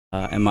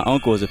And my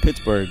uncle is a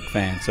Pittsburgh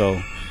fan,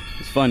 so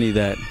it's funny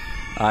that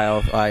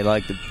I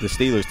like the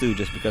Steelers too,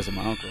 just because of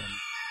my uncle.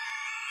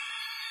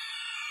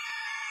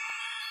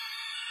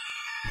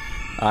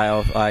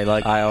 I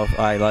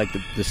like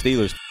the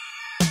Steelers.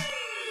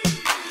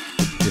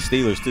 The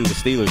Steelers too. The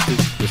Steelers too.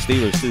 The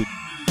Steelers too.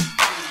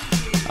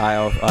 I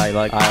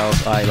like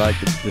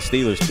the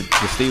Steelers too.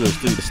 The Steelers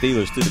too. The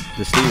Steelers too.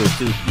 The Steelers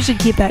too. You should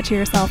keep that to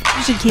yourself.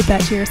 You should keep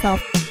that to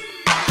yourself.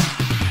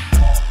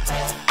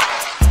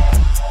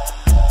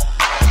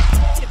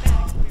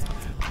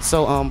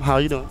 So, how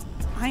are you doing?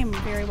 I am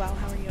very well.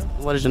 How are you?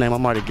 What is your name?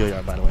 I'm Mardy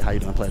Gilyard, by the way. How you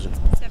doing? Pleasure.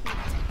 Stephanie.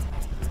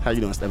 How you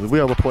doing, Stephanie? We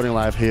are reporting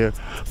live here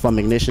from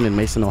Ignition in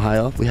Mason,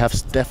 Ohio. We have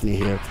Stephanie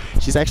here.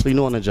 She's actually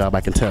new on the job,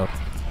 I can tell.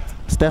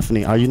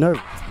 Stephanie, are you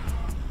nervous?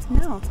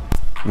 No.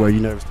 Were you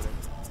nervous today?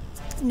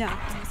 No,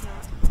 I was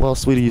not. Well,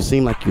 sweetie, you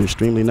seem like you're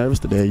extremely nervous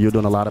today. You're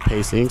doing a lot of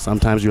pacing.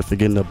 Sometimes you're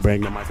forgetting to bring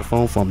the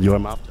microphone from your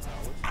mouth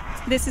to ours.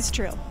 This is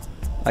true.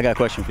 I got a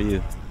question for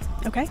you.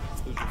 Okay.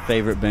 Who's your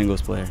favorite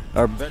Bengals player?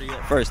 Or better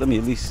yet, first,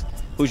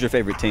 who's your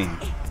favorite team?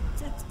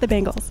 The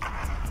Bengals.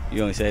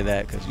 You only say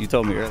that because you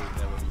told me earlier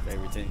that was your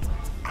favorite team.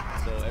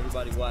 So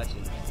everybody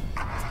watching,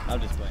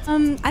 I'm just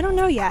playing. I don't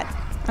know yet.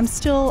 I'm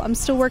still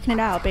working it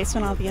out based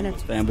on all the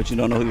interviews. Fan, but you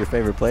don't know who your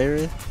favorite player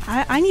is?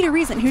 I need a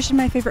reason. Who should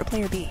my favorite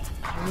player be?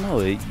 I don't know.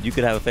 You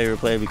could have a favorite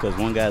player because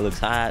one guy looks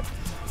hot,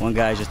 one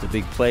guy's just a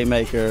big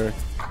playmaker,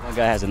 one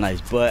guy has a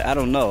nice butt. I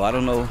don't know. I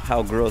don't know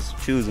how girls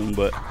choose them,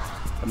 but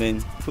I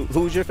mean,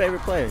 who's your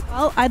favorite player?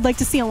 Well, I'd like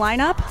to see a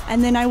lineup,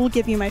 and then I will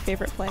give you my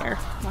favorite player.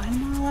 Line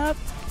them all up.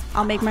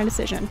 I'll make my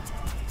decision.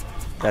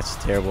 That's a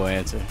terrible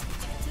answer.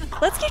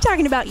 Let's keep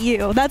talking about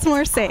you. That's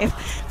more safe.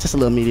 Just a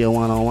little media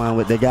one-on-one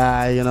with the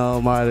guy, you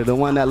know, Marty, the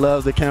one that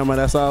loves the camera,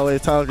 that's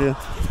always talking.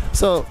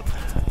 So,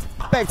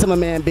 back to my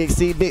man, Big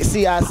C. Big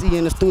C, I see you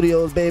in the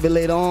studios, baby,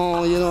 later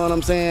on, you know what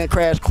I'm saying?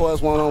 Crash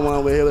course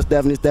one-on-one. We're here with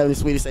Stephanie. Stephanie,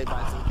 sweetie, say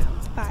bye to me.